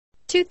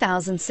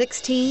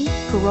2016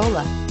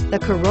 Corolla. The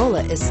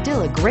Corolla is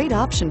still a great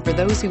option for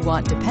those who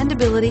want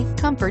dependability,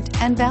 comfort,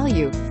 and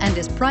value, and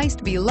is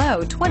priced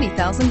below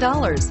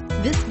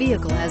 $20,000. This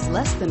vehicle has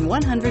less than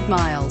 100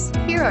 miles.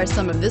 Here are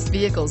some of this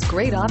vehicle's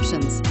great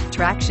options: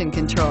 traction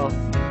control,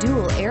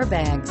 dual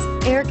airbags,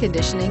 air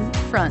conditioning,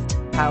 front,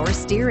 power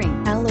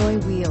steering, alloy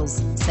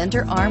wheels,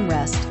 center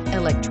armrest,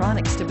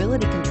 electronic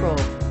stability control,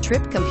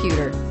 trip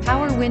computer,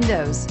 power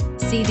windows,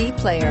 CD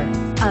player.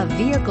 A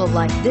vehicle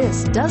like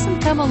this doesn't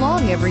come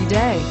along every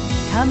day.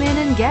 Come in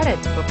and get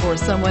it before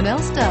someone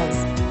else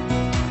does.